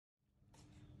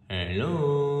Hello,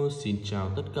 xin chào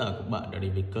tất cả các bạn đã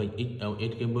đến với kênh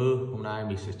XLS Gamer. Hôm nay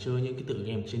mình sẽ chơi những cái tựa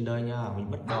game trên đây nha.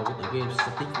 Mình bắt đầu với tựa game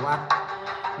Stickman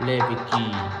Leviki.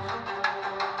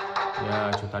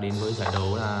 Chúng ta đến với giải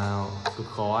đấu nào, cực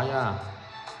khó nhá.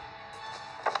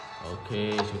 Ok,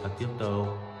 chúng ta tiếp tục.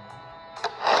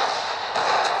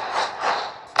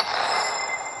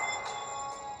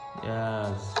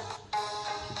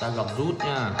 Chúng ta gặp rút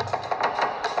nha.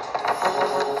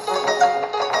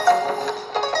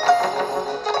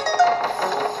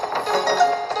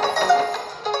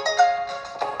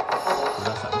 Chúng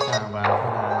ta sẵn sàng vào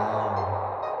thôi nào.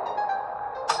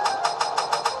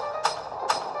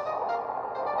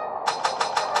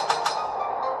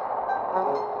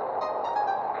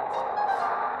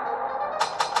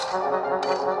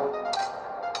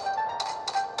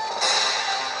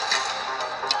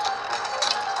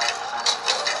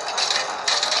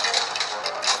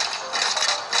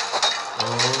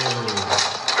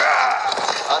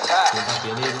 Chúng ta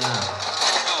tiến lên nha.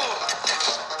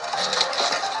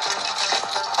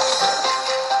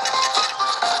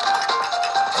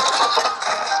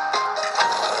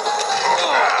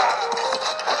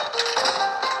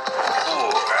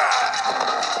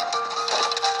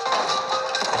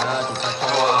 Chúng ta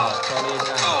cho lên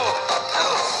nha.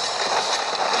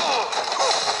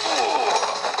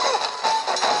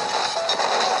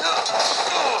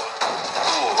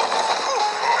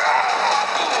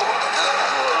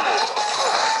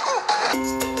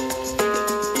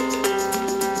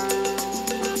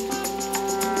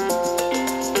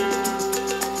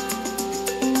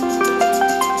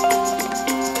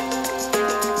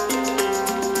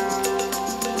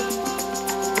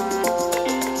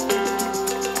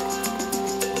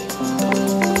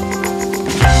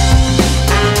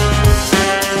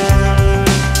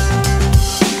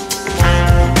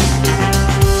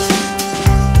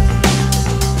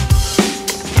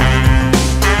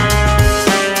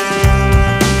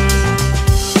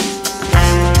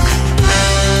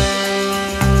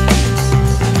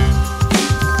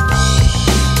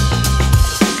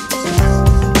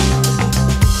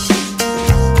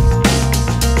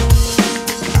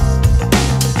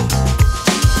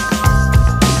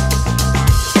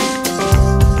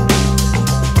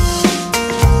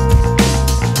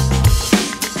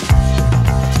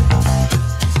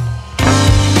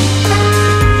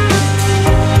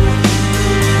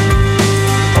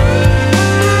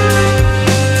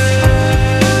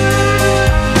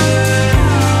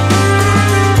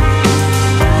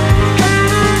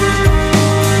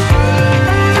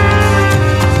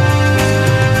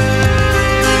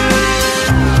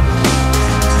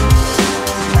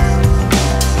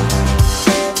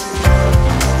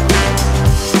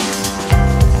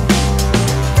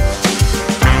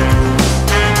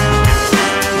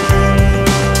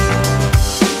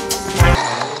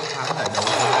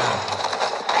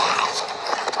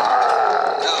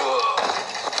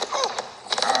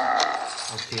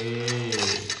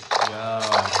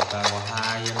 Chúng ta có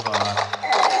 2 nhân vật.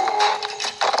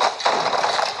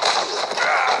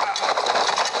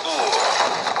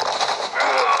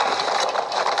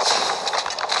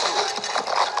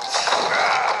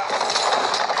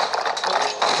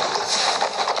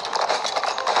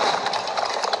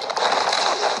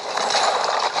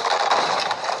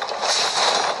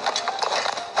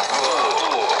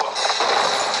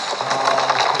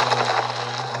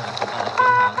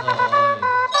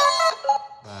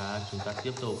 Chúng ta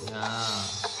tiếp tục nha.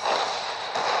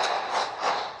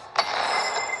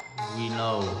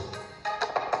 Winlow.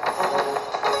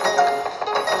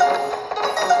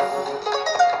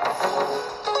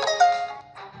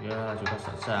 Chúng ta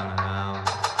sẵn sàng nào.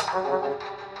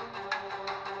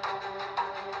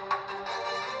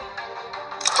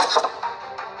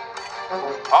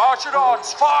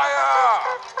 Archidons, fire!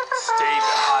 Stay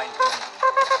behind me.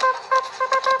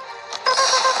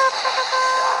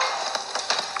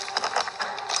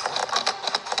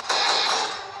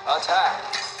 Attack!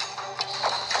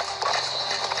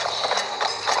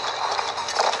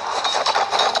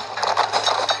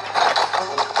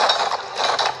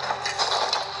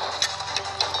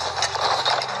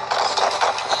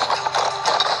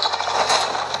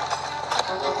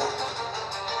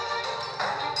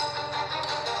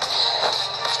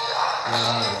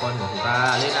 Quân của chúng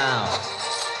ta lên nào.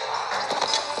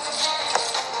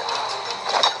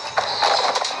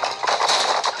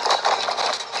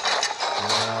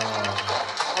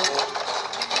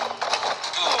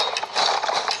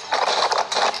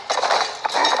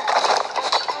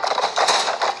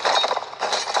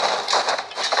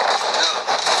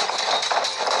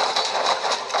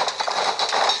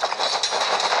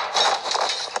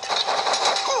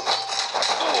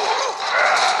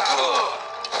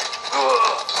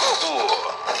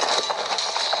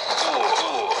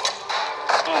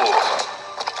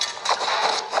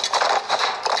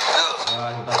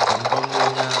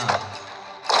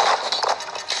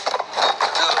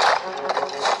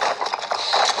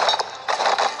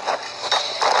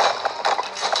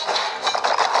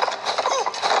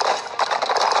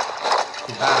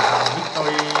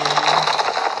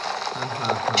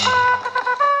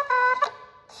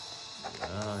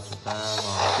 Chúng ta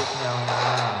vào tiếp theo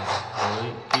nha,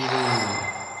 với Kiru.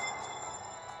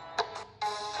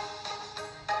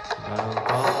 Nâng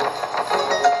cấp.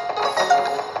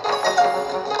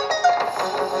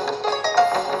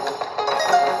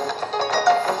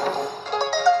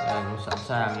 Đây, nó sẵn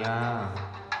sàng nha.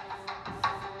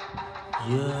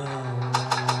 Yeah.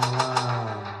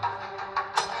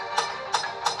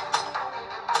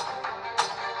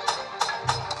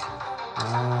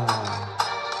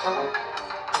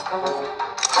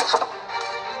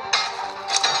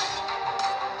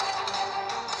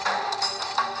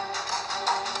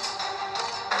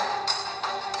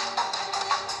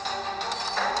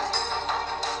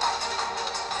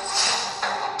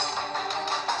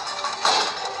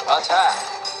 Attack.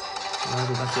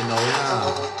 Chúng ta chiến đấu nha.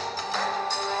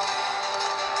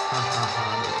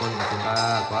 Đội quân của chúng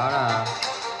ta quá là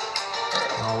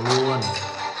ngầu luôn.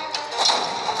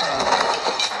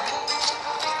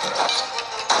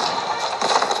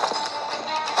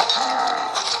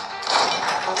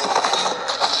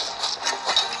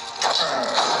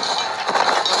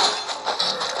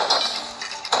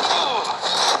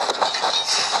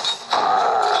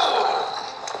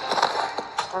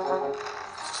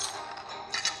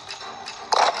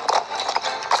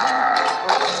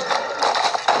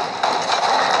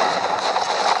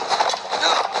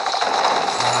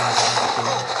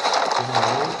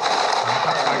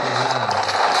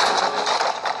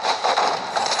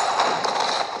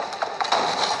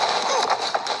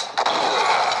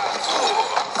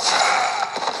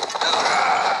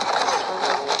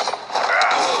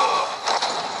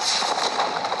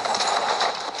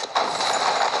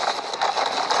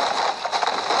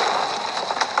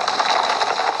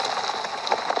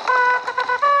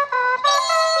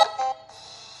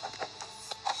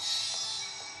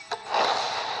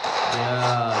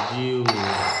 You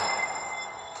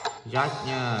Jack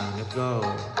nha, let's go.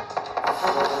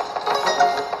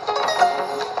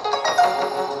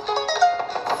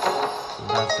 Chúng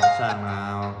ta sẵn sàng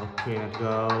nào. Ok, let's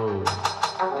go.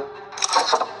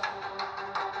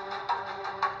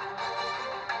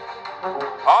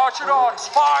 Archidons,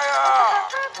 fire!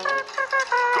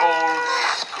 Gold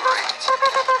is great.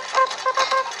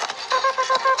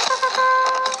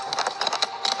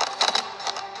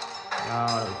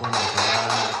 Rồi, đội quân của chúng ta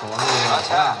có người.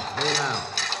 Lên nào.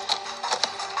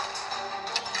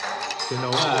 Chiến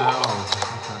đấu nào.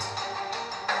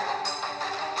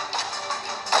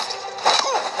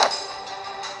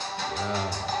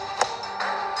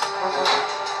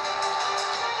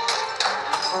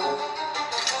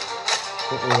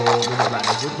 Bây giờ bạn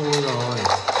đã rút lui rồi.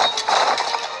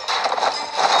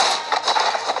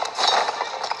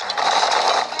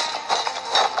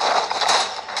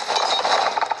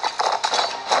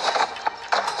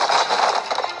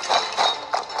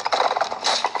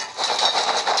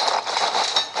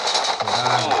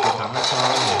 Chiến thắng hay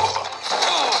không?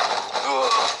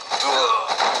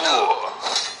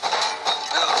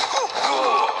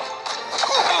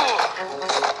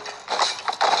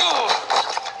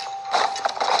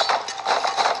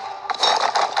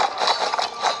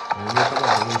 Nếu như các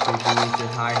bạn muốn chơi vui chơi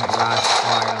hay hãy like,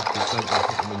 subscribe, thì kênh ủng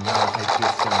hộ mình nhau. Thank you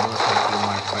so much. Thank you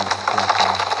my friends.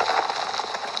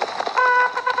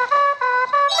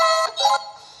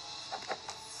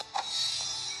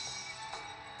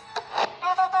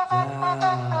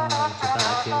 Chúng ta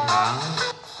đã chiến thắng.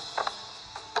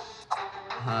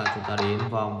 Chúng ta đến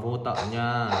vòng vô tận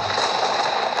nha.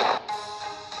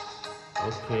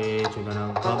 Ok, chúng ta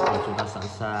nâng cấp và chúng ta sẵn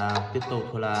sàng tiếp tục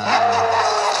thôi là.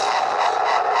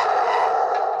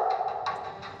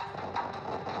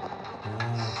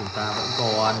 Chúng ta vẫn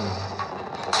còn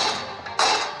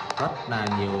rất là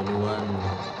nhiều luôn.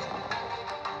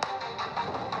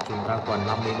 Chúng ta còn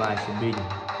 53 chiến binh.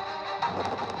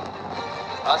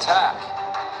 Attack.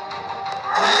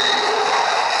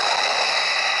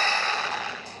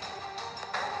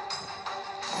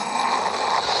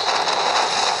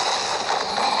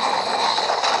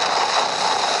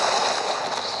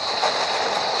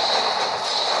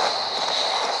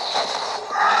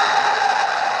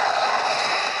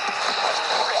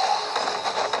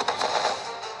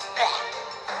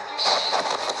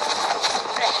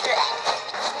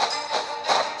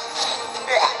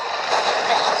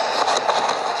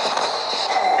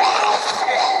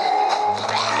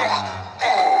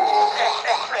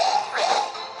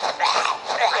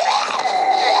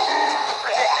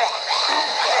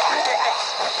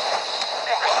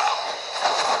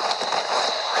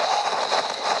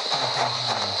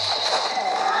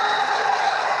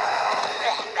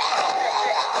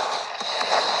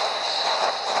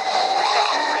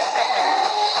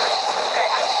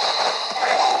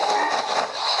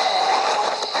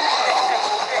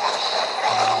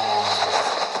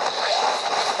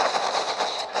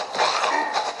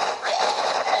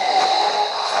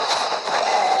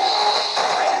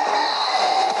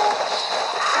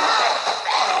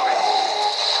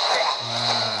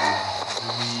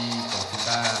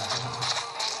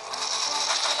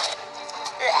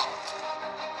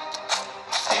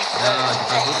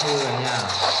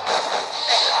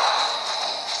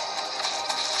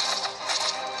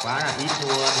 ít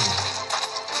luôn.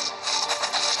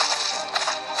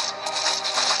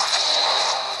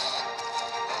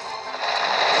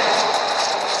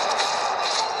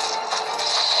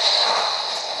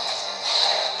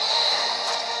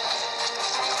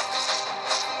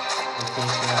 Ok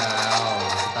nào,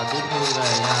 chúng ta rút lui về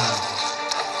nha.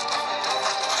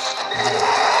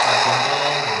 Và tiến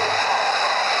lên.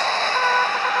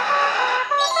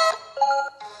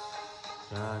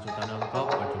 Chúng ta nâng cấp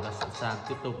và chúng ta sẵn sàng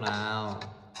tiếp tục nào.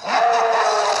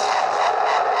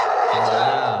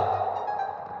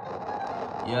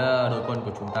 Yeah, đội quân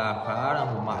của chúng ta khá là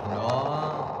hùng mạnh đó.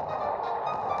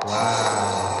 Wow,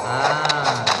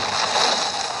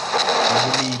 nó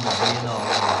đi một bên rồi.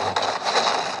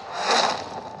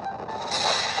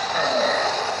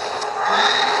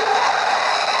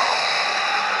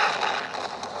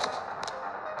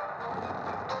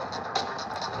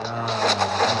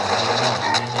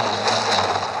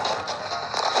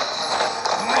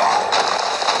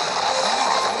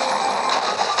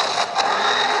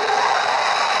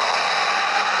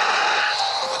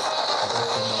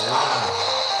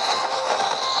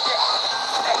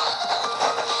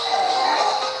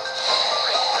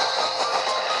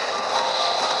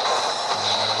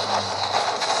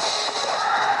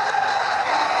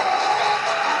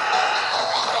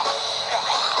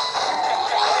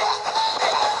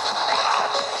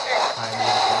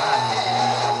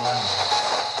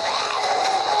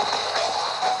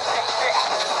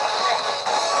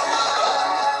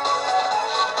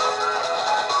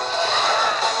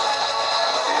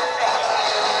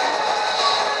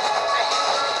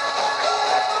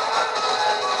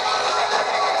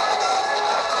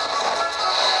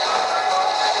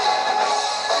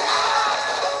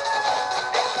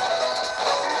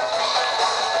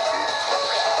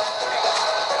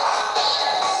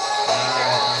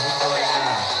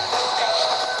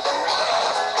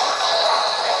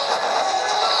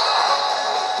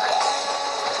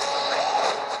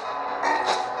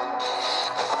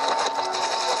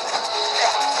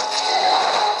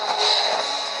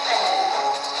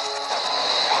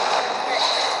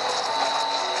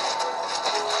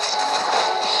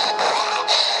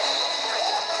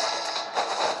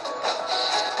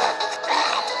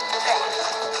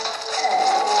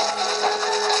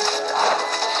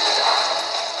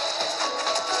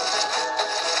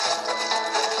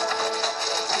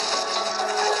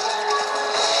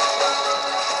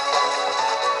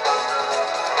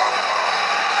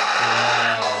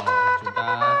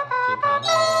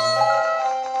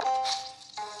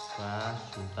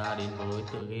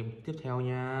 Tựa game tiếp theo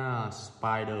nha,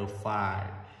 Spider Fight.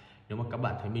 Nếu mà các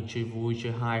bạn thấy mình chơi vui,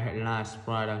 chơi hay, hãy like,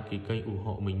 subscribe, đăng ký kênh ủng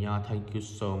hộ mình nha. Thank you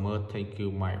so much, thank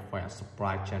you my friend,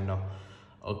 subscribe channel.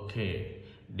 Okay,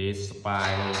 this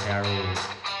Spider Hero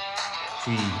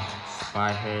 3,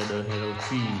 Spider Hero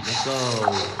 3, let's go.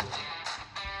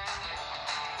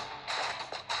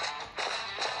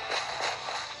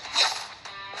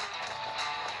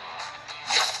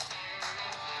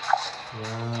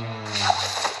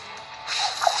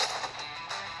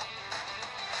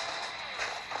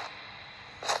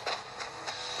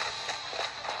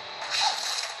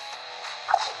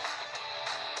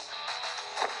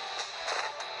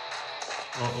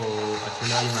 Ở trên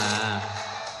đây mà.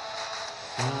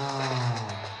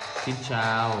 Xin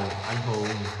chào anh Hùng,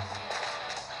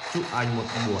 chúc anh một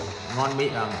buổi ngon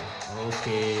miệng. Ok,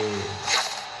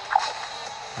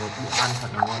 một bữa ăn thật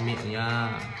là ngon miệng nha.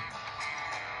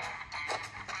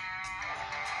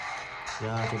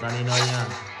 Chúng ta lên đây nha.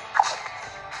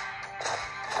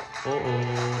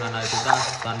 Lần này chúng ta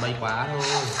toàn bay quá thôi.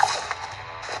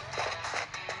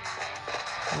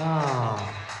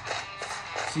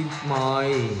 Xin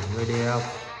mời người đẹp,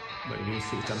 bởi vì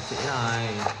sự chậm trễ này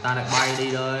ta lại bay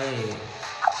đi đây.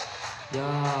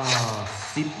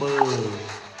 Super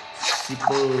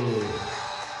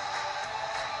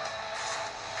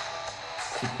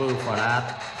Flash,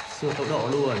 siêu tốc độ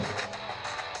luôn.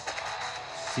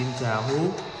 Xin chào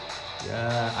Húp.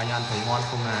 Anh ăn thấy ngon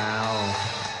không nào?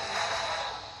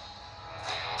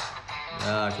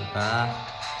 Chúng ta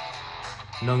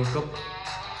nâng cấp.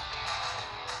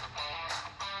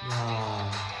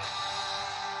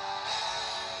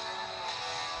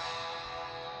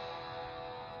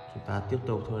 Chúng ta tiếp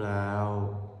tục thôi nào.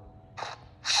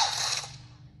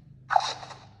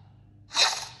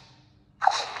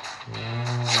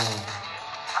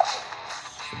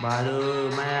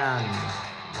 Spider-Man.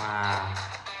 Wow.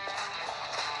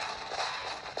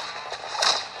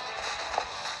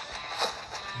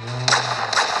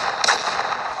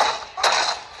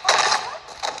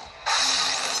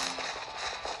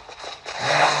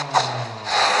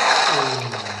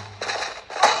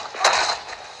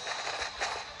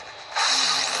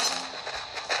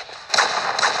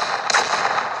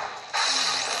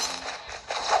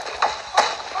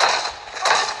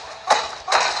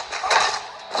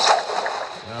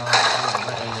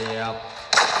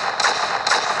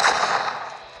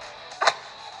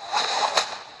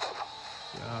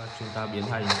 chúng ta biến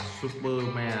thành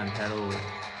Superman Hero.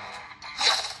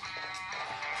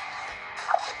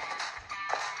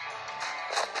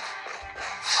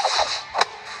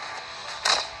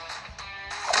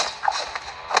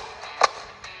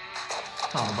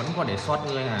 Vẫn còn để sót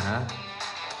ngươi hả?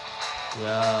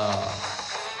 Yeah.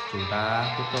 Chúng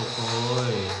ta tiếp tục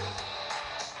thôi.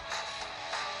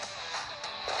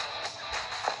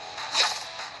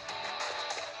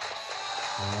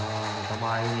 Chúng ta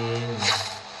bay lên.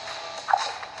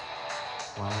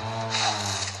 Wow.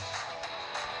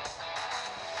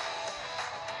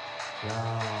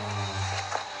 Yeah.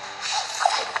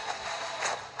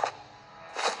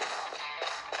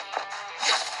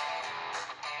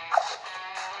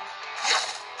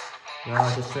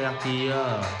 Chiếc xe kia.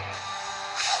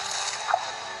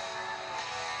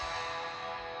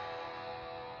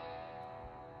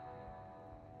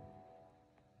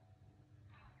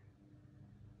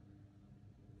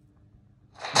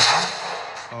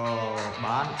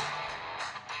 Bán.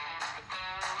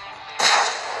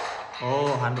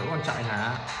 Hắn vẫn còn chạy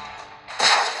hả?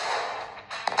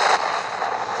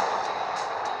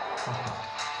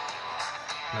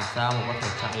 Làm sao mà có thể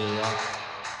chạy được?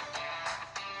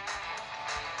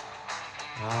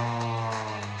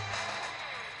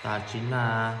 Ta chính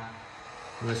là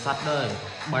người sắt đây.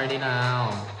 Bay đi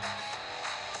nào.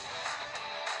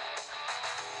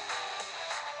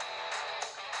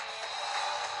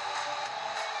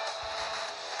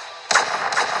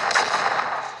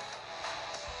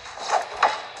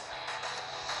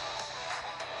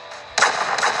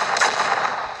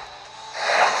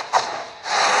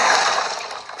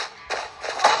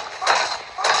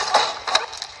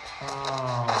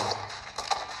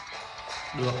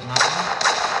 Được lắm.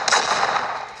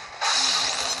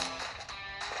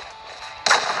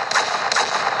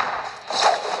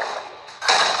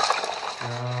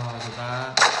 Chúng ta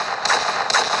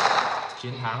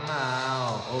chiến thắng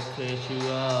nào. Ok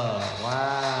chưa?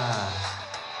 Wow.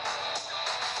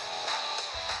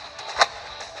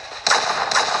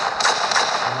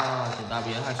 Chúng ta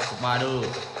biến thành Spider,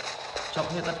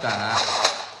 chọc hết tất cả.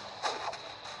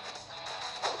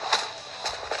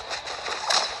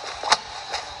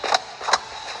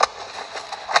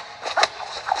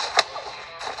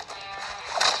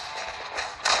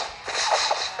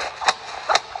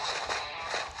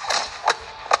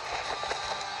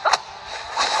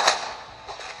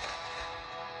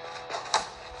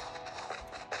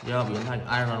 Giờ biến thành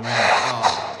Iron Man.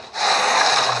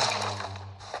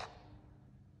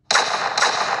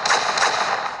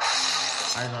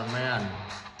 Iron Man.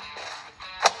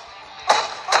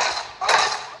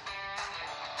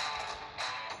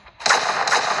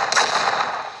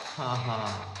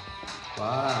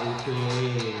 Quá ok.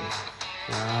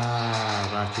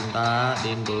 Và chúng ta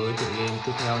đến với tựa game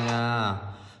tiếp theo nha.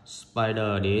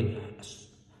 Spider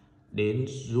đến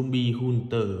Zombie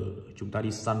Hunter. Chúng ta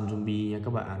đi săn zombie nha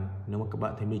các bạn. Nếu mà các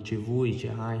bạn thấy mình chơi vui,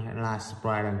 chơi hay, hãy like,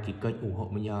 subscribe, đăng ký kênh ủng hộ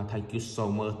mình nha. Thank you so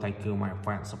much. Thank you my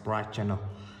fan subscribe channel.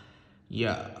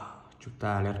 Yeah. Chúng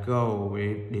ta let's go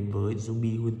đến với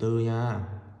Zombie Hunter nha.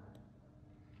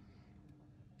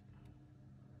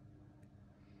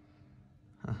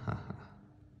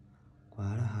 Quá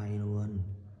là hay luôn.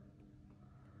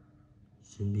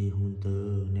 Zombie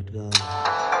Hunter, let's go.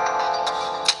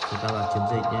 Chúng ta vào chiến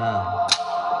dịch nha.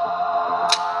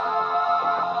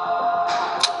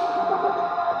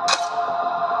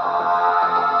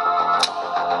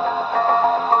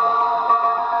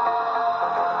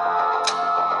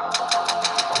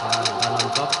 Chúng ta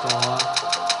nâng cấp cho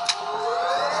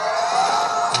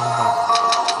nhân vật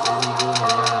Baby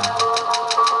này nha.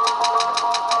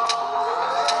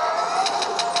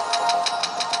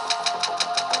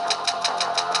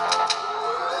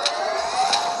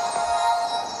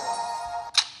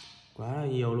 Quá là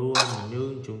nhiều luôn,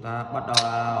 nhưng chúng ta bắt đầu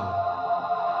nào.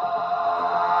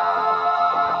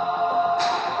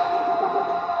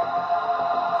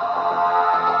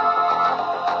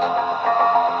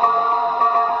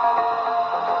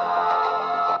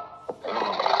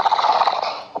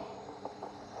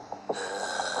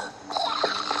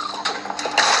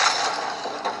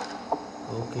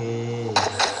 Ok.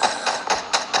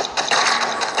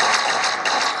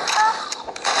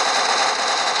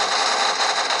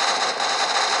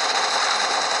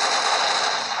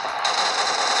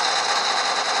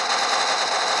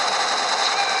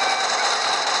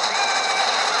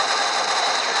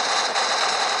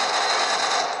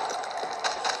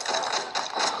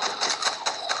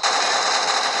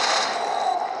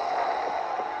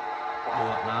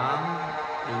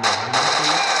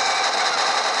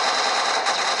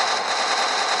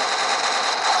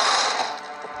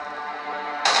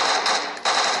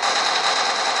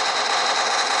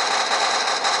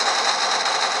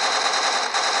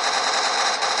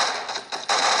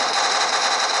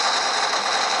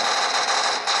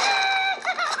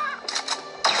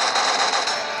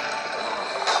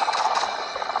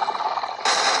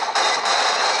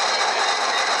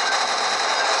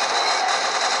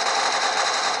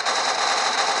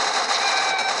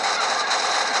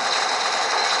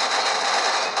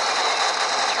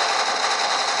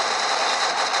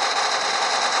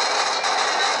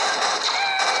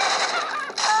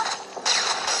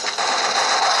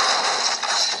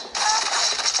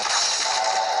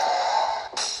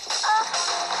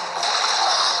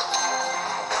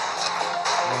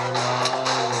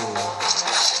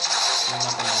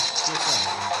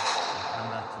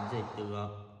 chưa?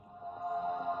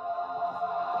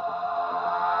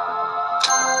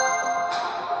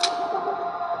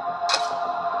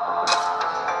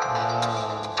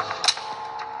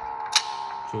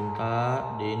 Chúng ta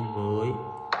đến với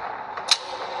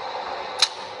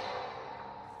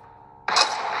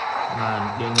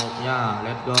màn địa ngục nha.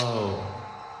 Let's go.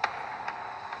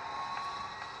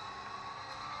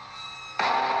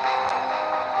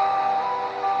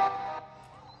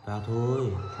 Vào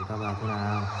thôi, chúng ta vào thôi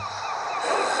nào.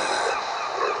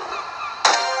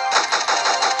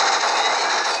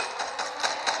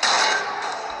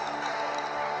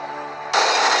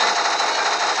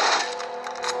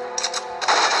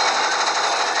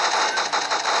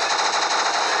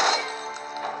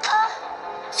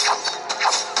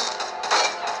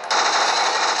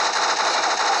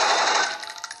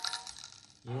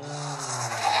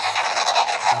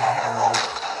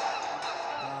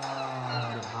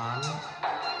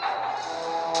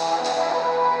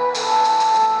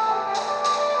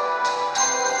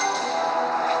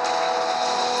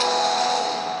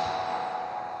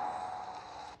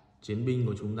 Chiến binh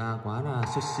của chúng ta quá là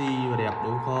sexy và đẹp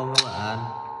đúng không các bạn?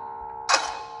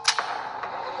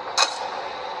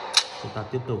 Chúng ta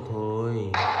tiếp tục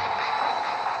thôi.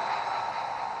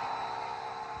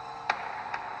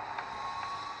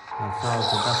 Lần sau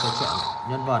chúng ta sẽ chọn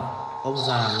nhân vật ông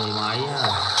già người máy nha.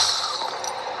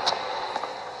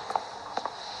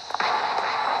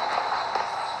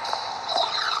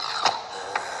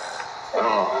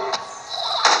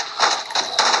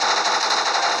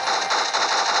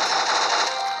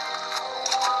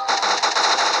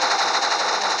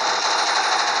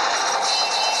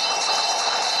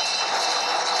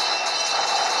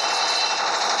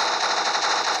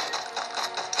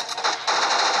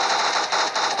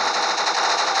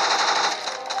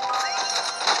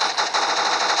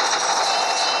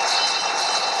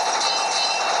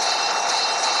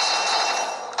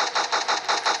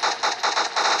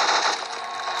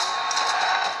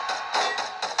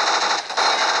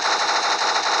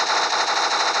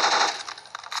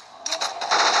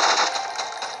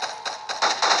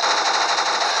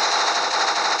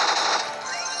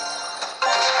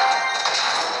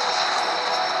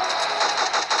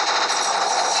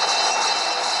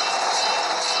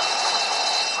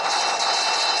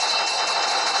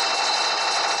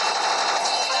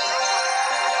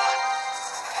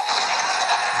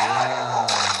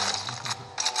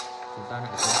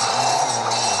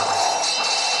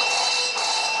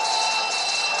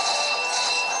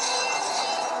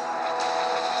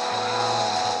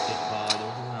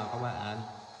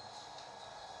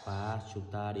 Chúng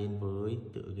ta đến với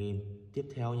tựa game tiếp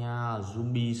theo nha,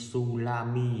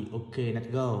 Tsunami. Ok,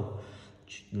 let's go.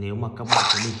 Nếu mà các bạn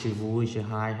thấy mình chơi vui, chơi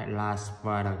hay, hãy like,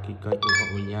 subscribe, đăng ký kênh ủng hộ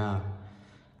mình nha.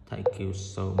 Thank you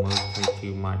so much. Thank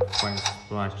you my friends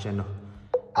for our channel.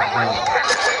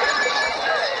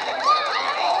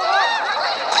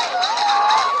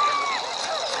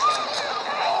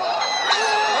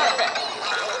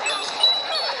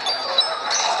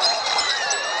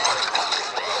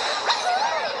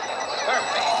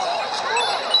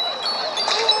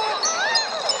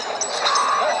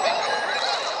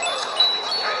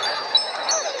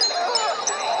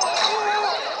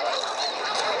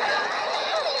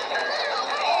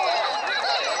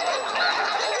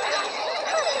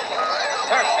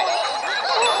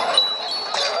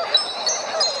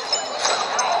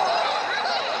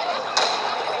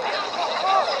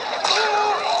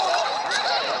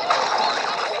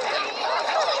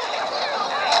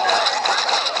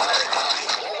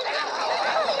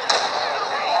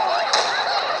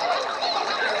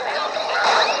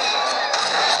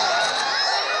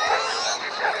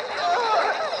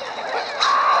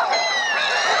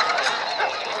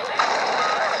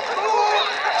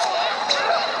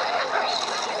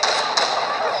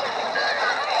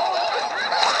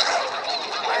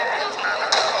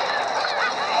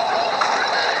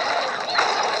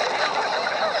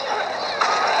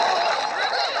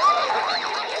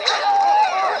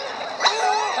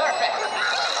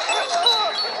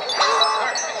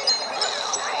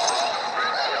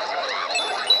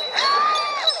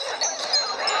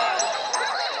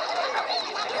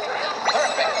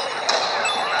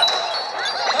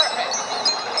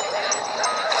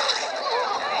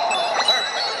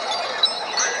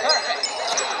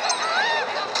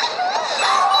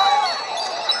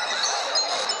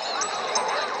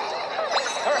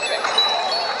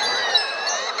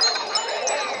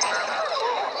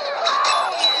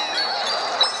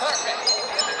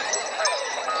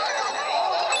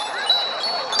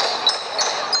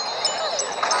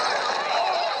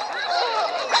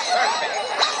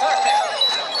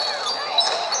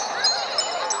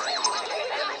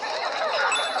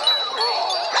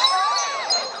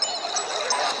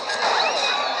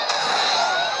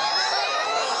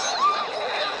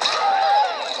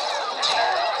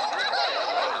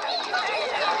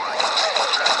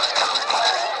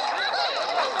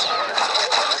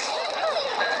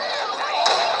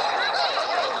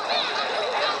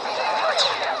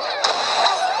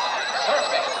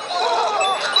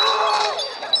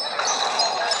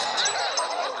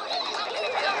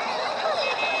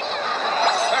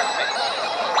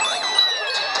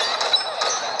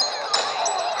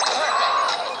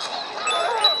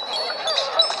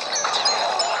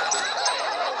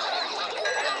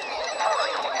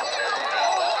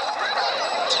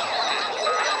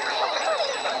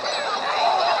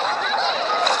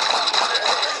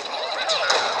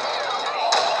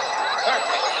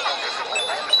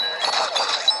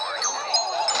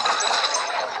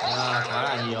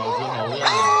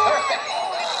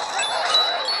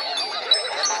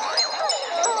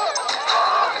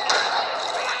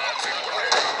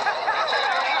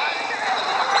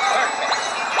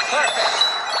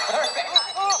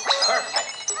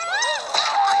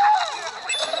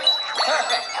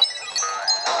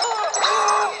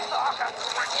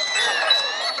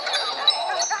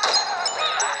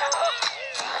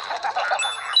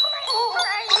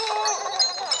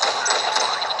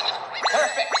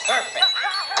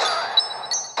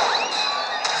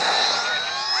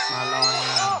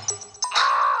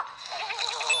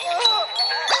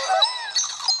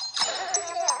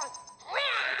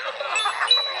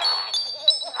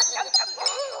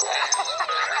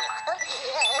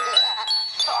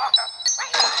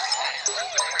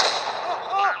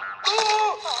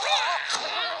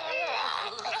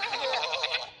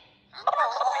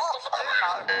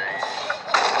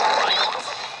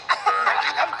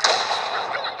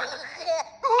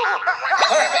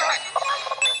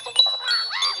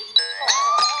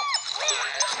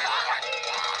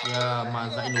 Yeah, mà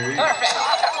dãy núi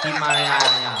Himalaya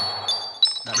nha,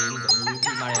 đã đến dãy núi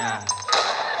Himalaya.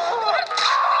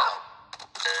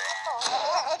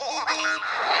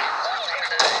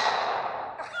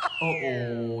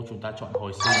 Chúng ta chọn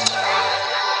hồi sinh.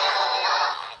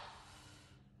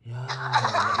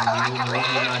 Dãy núi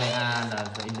Himalaya là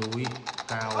dãy núi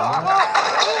cao nhất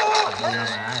ở Đông Nam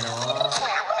Á này đó.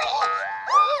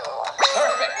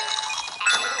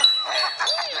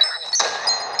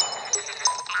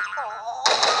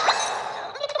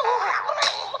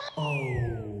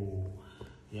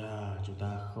 Chúng ta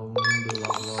không được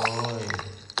rồi.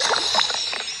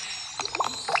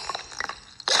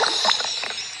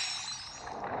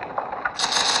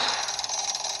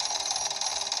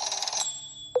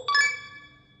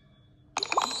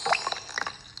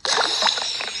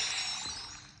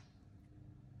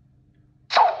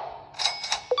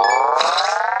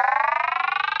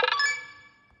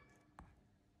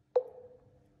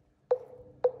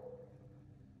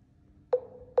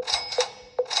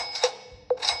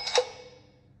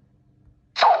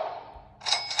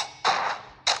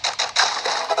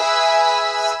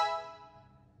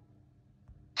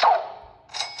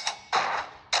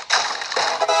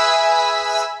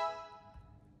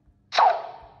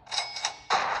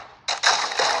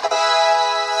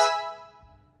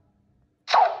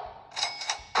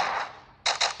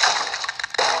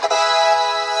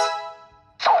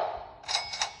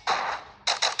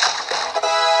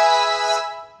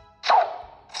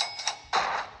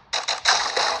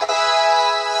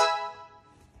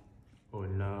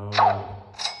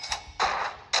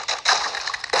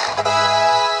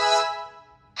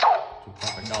 Chúng ta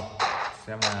phải đọc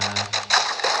xem là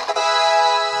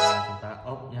chúng ta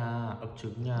ấp nha, ấp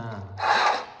trứng nha.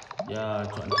 Giờ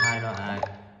chọn hai loại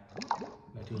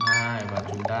thứ hai và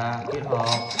chúng ta kết hợp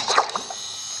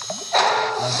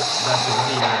ra trứng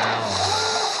gì nào?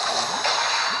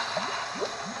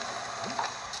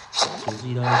 Trứng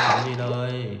gì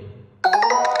đây?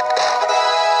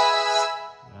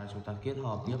 Chúng ta kết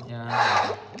hợp tiếp nha.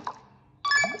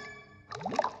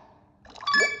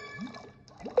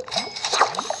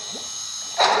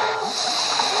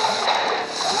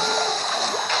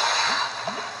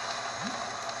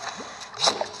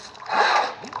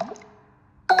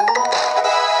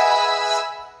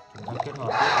 Kết hợp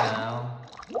tiếp nào.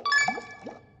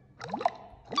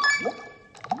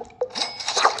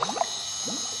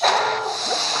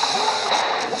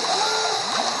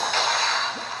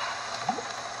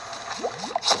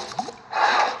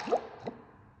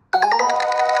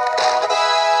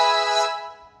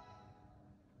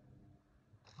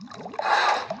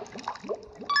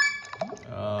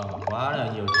 Quá là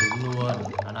nhiều trứng luôn.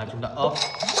 Này chúng ta ấp.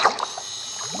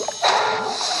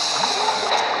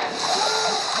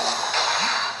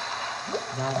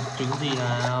 Ra trứng gì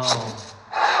nào?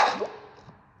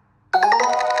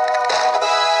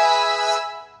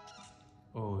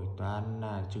 Toàn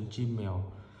là trứng chim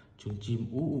mèo, trứng chim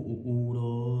u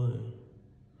thôi.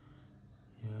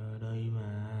 Đây mà,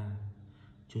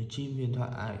 trứng chim huyền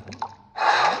thoại,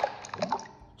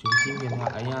 trứng chim huyền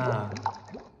thoại nha.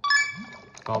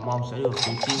 Cầu mong sẽ được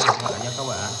trứng chim huyền thoại nha các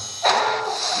bạn.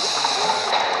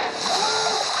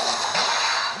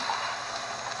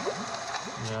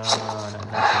 Đại gia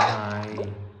trứng này.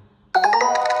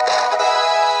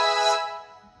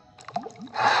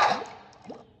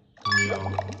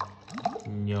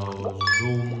 Nhiều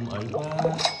zoom ấy quá,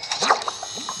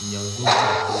 nhiều zoom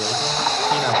ở dưới quá.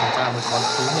 Khi nào chúng ta mới có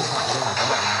trứng huyền thoại đây hả các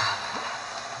bạn ạ?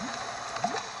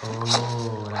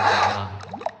 Này rồi.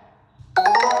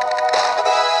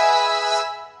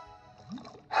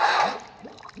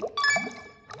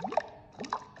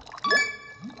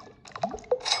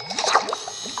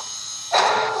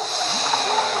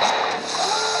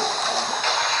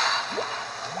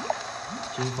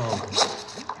 Chinh phục.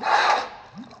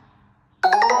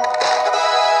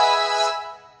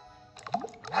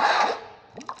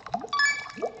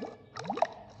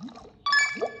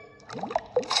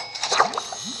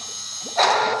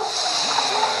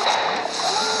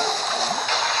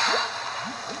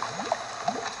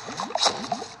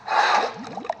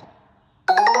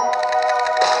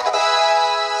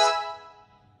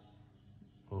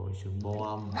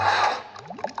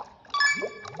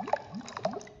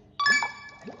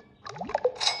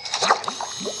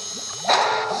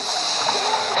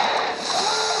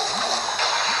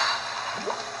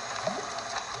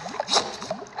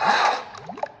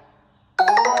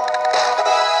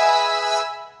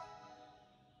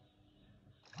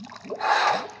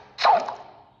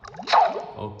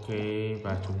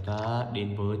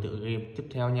 tựa game tiếp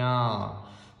theo nha.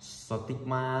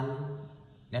 Stickman.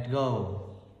 Let's go.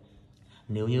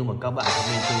 Nếu như mà các bạn thấy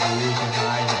mình chơi vui, chơi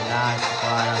hay, hãy like,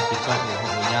 subscribe, đăng ký kênh ủng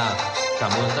hộ mình nha.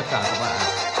 Cảm ơn tất cả các bạn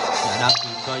đã đăng ký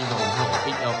kênh và ủng hộ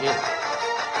XLX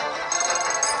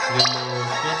Gamer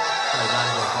suốt thời gian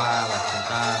vừa qua, và chúng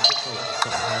ta tiếp tục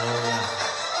chọn hero nha.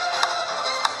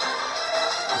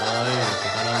 Đây,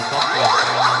 chúng ta nâng cấp được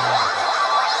nha.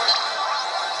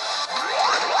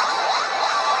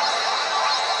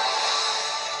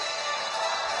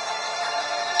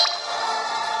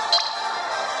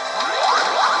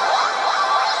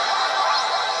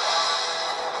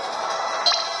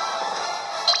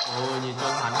 Ôi, nhìn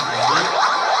trông hắn này đi.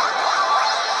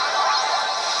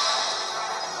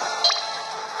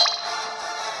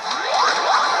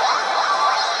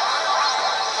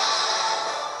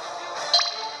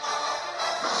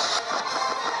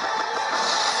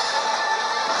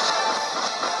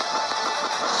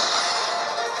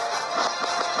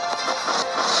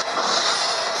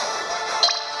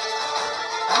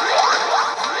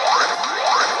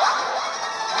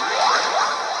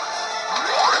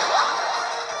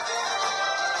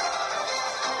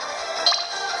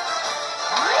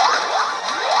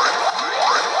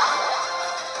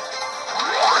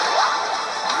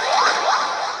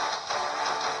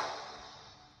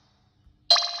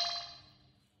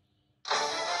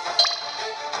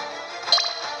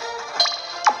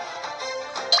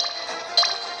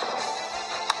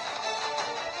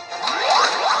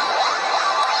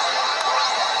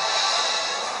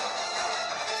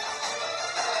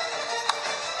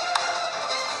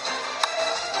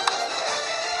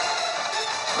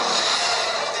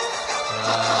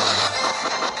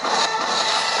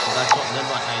 Chúng ta chọn nhân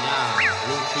vật này nha,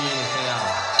 Luffy này xem.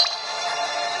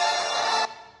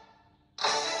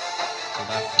 Chúng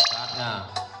ta start nha.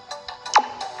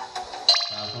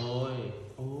 Vào thôi.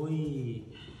 Ôi,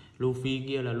 Luffy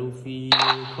kia là Luffy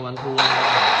không ăn thua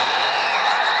nha.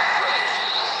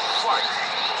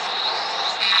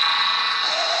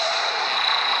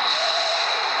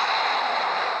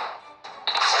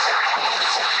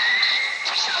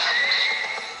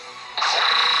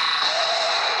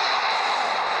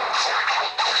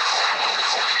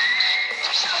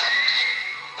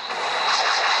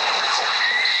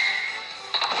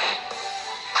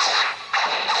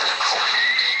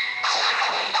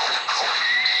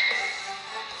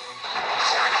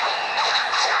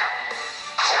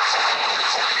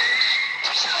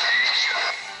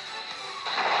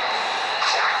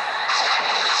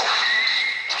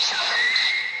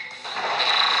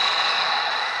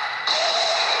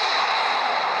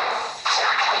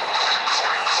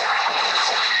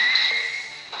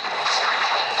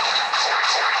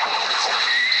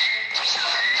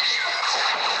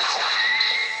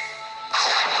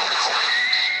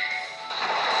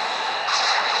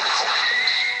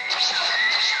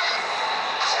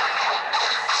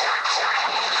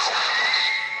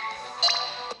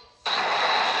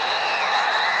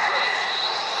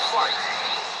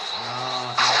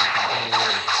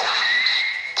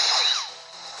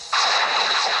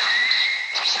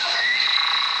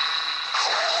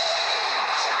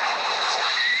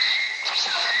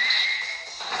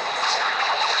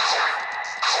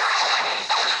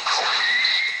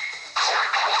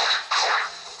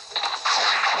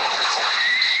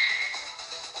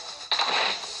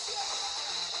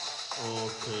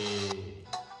 Ok.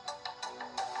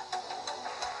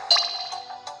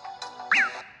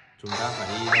 Chúng ta phải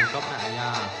đi nâng cấp lại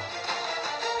nha.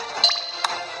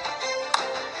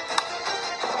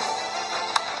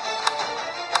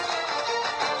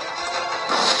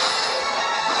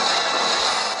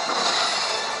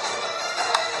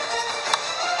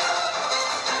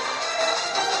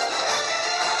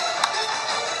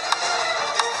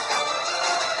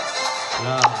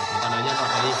 Chúng ta lấy nhân vật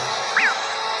này đi.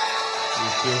 Đi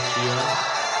siêu chiến.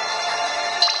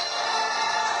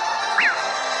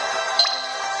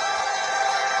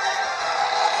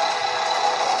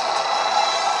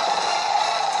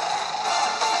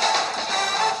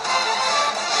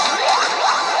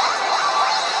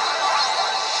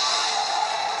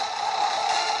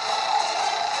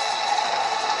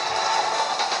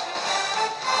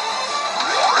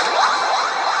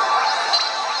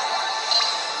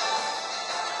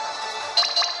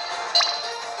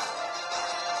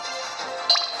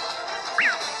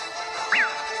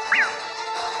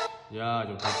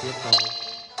 Chúng ta tiếp thôi.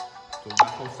 Chúng ta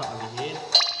không sợ gì hết.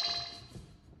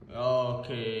 Ok,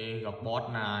 gặp boss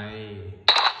này.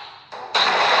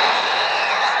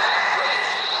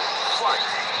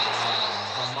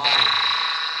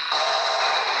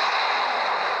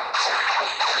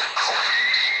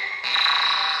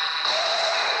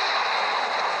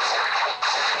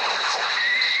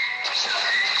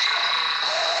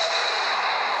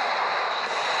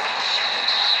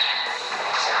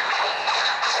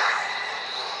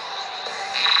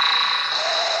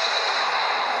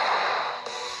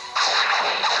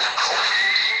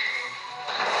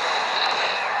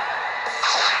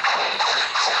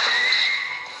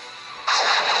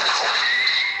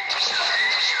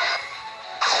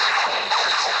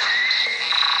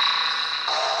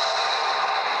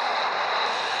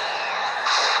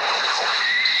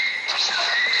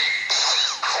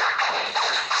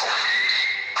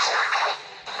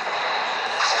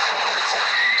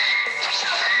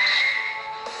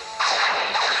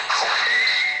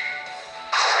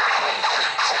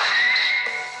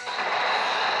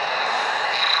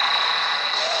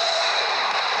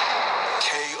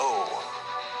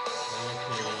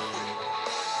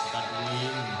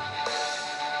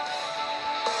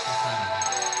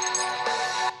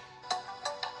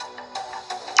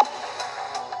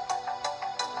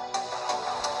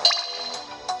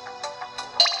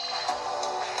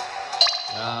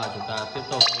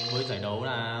 tục đến với giải đấu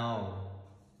nào.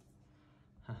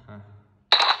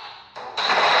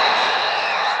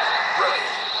 Ready,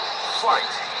 fight.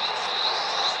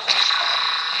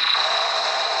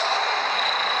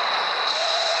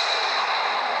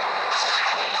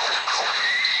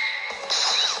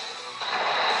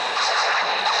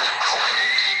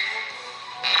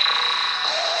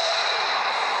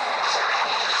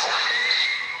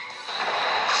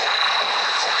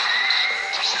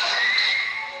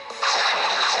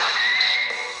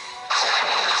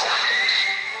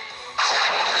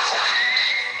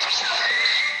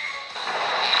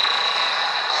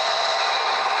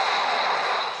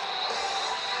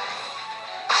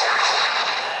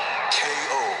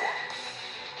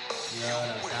 Giờ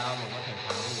làm sao mà có thể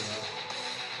thắng được.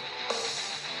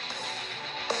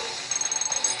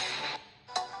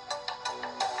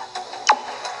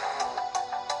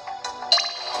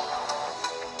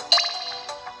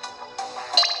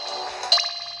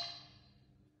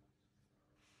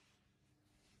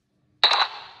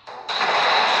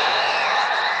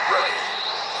 Ready,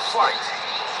 fight.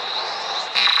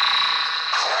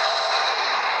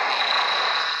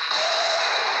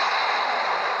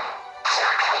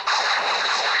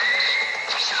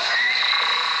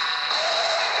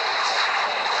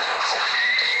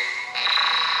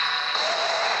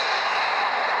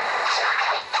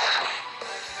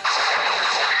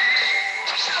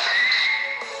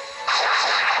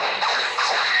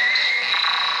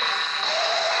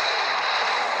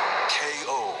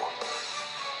 KO.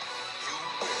 You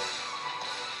win.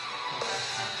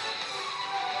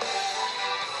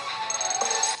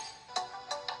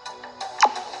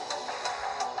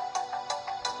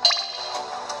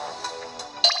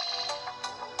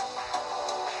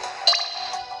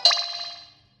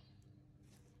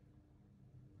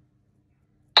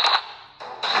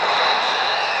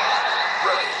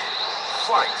 Ready,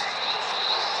 fight.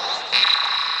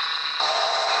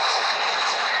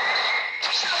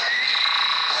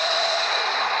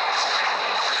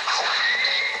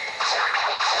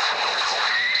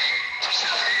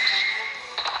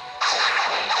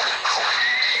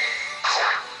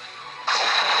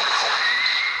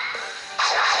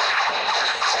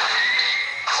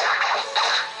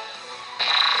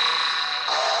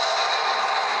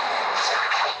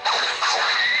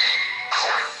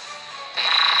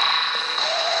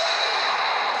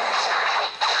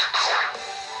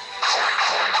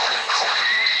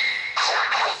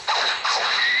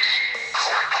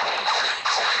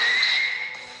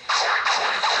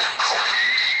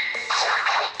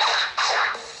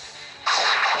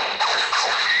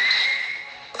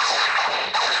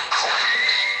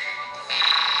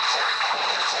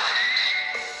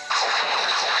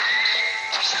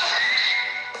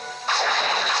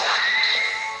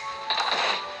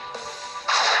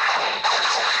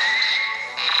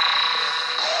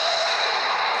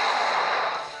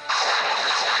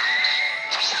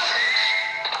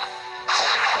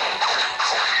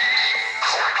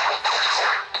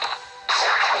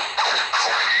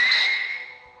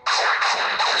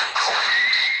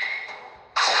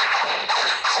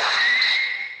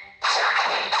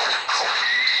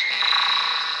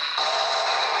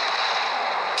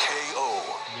 KO.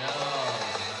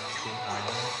 Chiến thắng.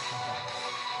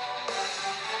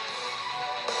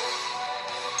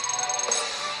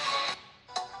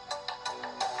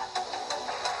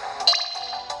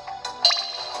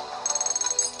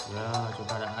 Chúng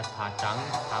ta đã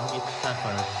thắng cái San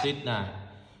Francisco này.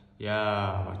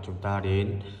 Và chúng ta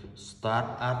đến Start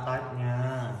Attack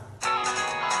nha.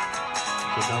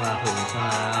 Chúng ta làm thử xem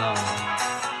nào.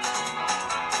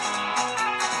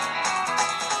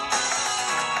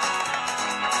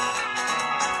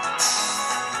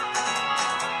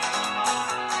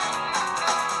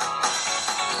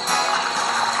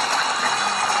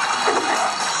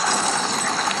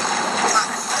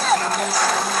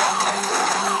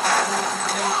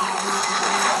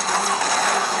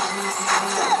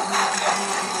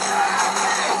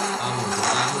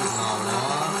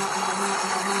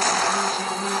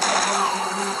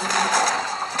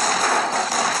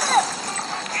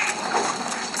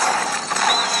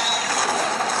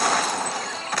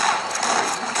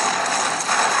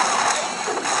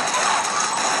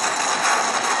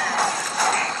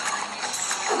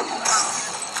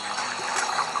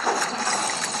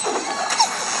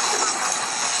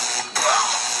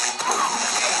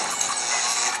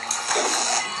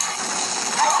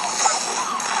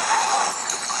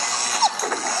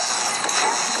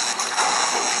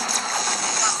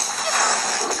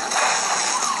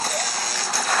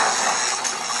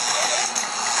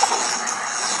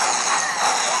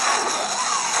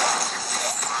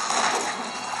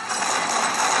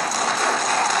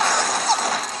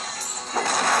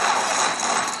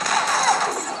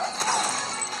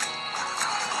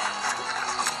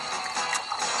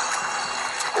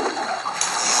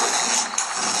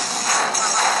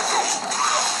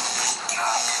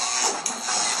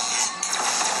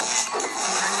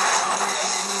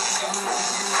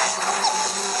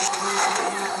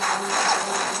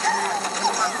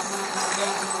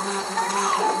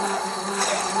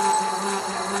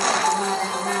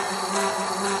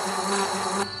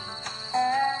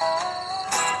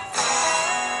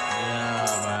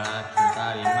 Và chúng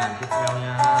ta đến màn tiếp theo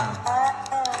nha.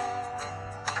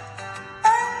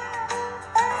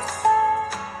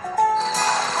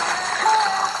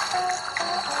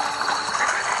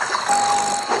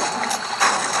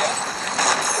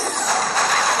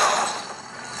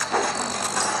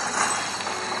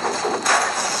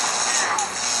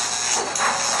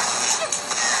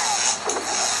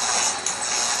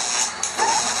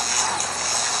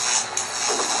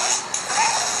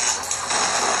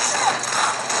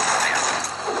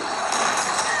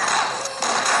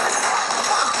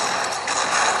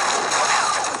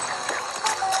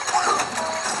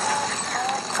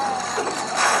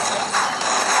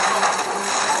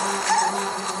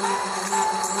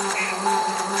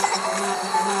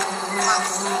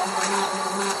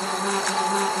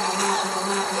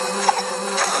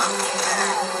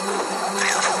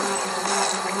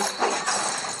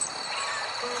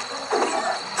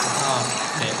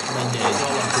 Để cho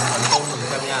bọn chúng tấn công mình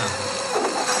xem nha.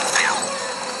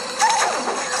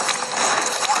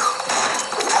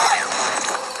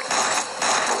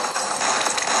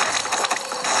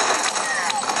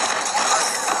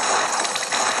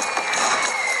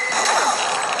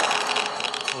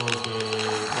 Ok,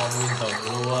 bom nguyên tử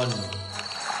luôn.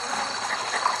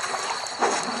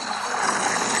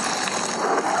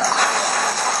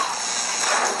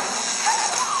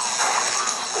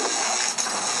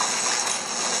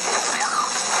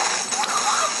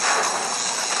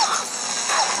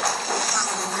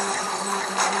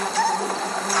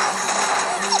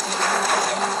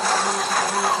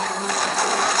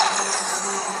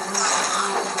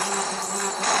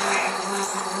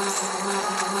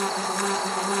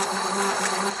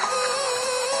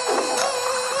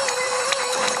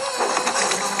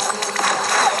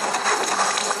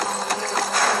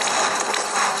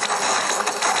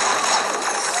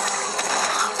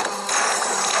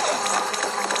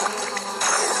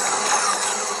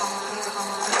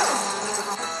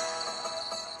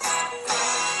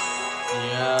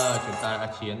 Chúng ta đã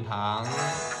chiến thắng.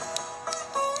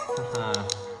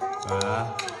 Và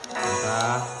chúng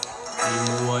ta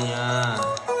đi mua nha,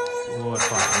 mua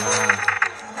quả nha.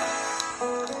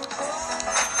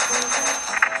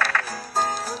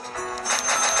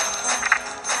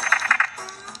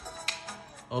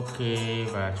 Ok,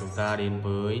 và chúng ta đến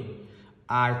với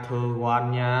Ether One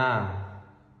nha.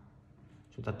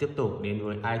 Chúng ta tiếp tục đến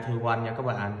với Ether One nha các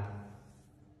bạn.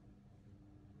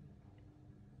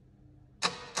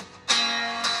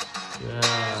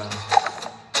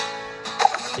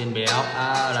 Tên béo.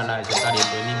 Lần này chúng ta đến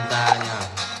với Ninja nha.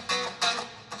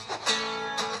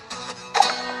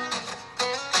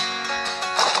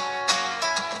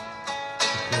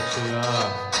 Được chưa?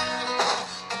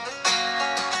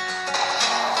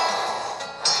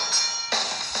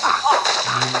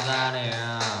 Ninja này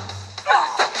à.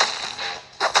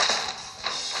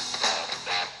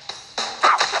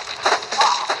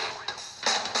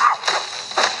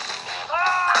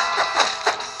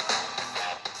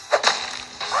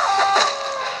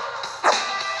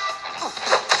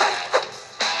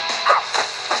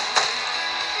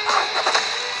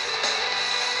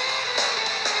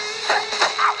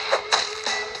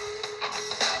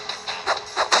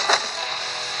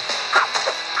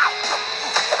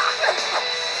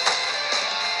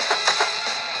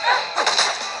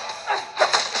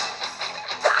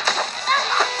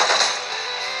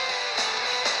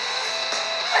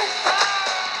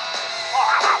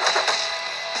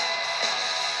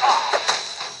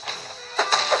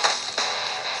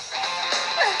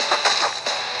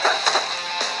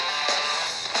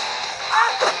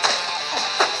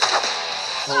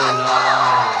 Oh no.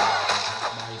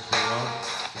 Bay xuống.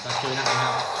 Chúng ta chơi nặng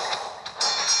nào.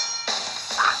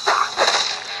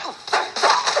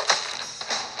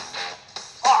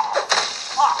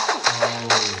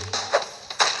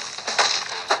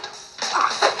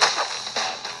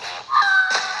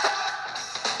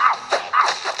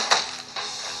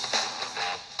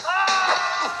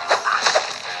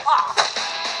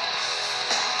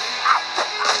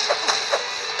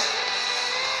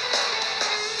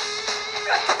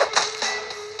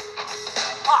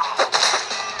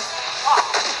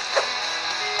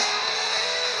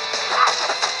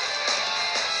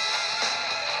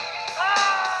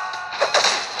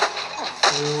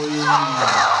 Ôi, va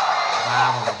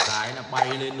vào một cái là bay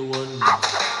lên luôn.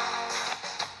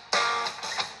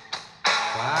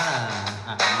 Quá là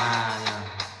ảo ma nha.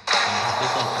 Chúng ta tiếp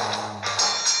tục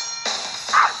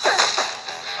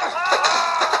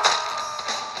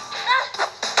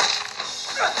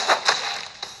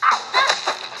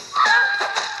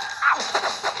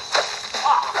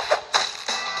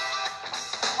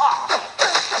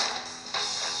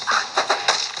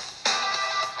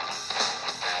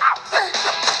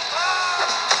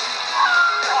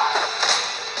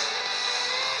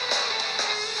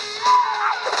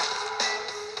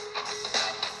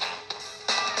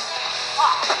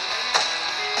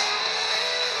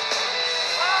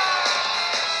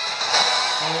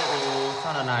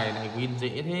Sao lần này win dễ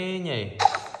thế nhỉ?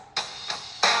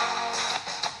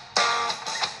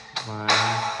 Và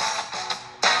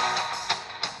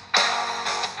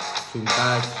chúng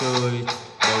ta chơi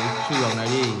đấu trường này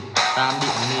đi, tam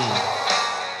điện đi.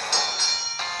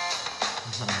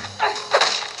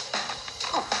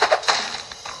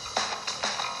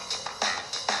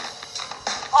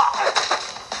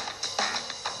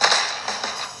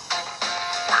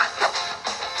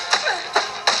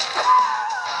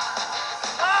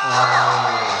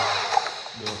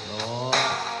 Được đó.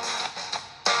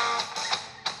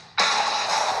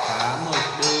 Cá mực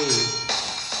đi.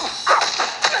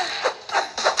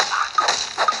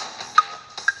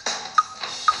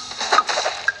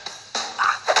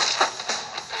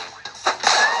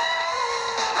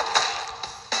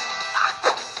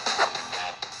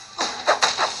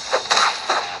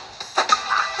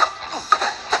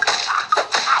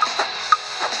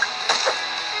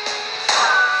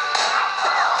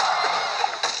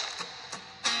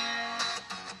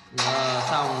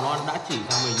 Xong nó đã chỉ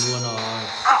cho mình luôn rồi.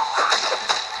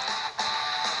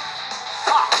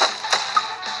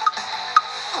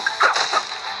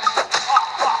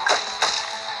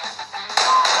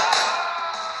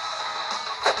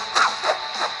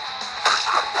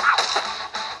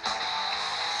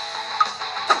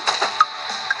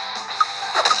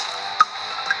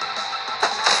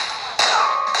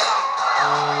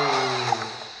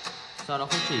 Sao nó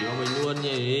không chỉ vào mình luôn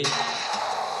nhỉ?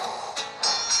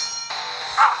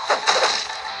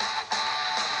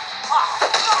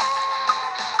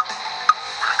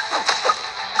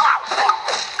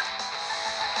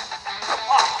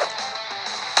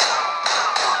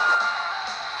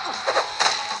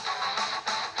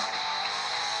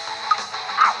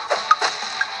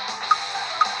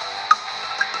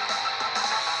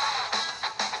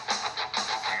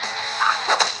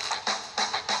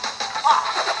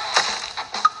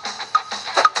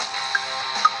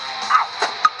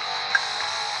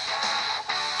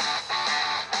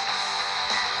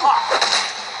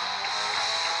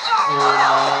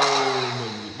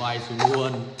 Mình bị bay xuống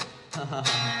luôn.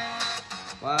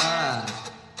 Quá.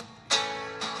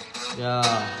 Chúng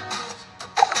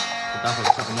ta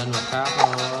phải chọn nhân vật khác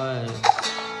thôi.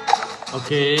 Ok,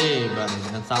 và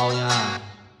lần sau nha.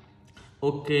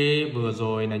 Ok, vừa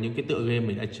rồi là những cái tựa game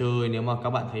mình đã chơi. Nếu mà các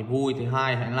bạn thấy vui thì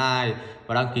hãy like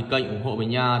và đăng ký kênh ủng hộ mình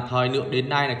nha. Thời lượng đến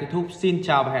nay là kết thúc. Xin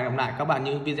chào và hẹn gặp lại các bạn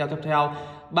những video tiếp theo.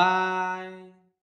 Bye.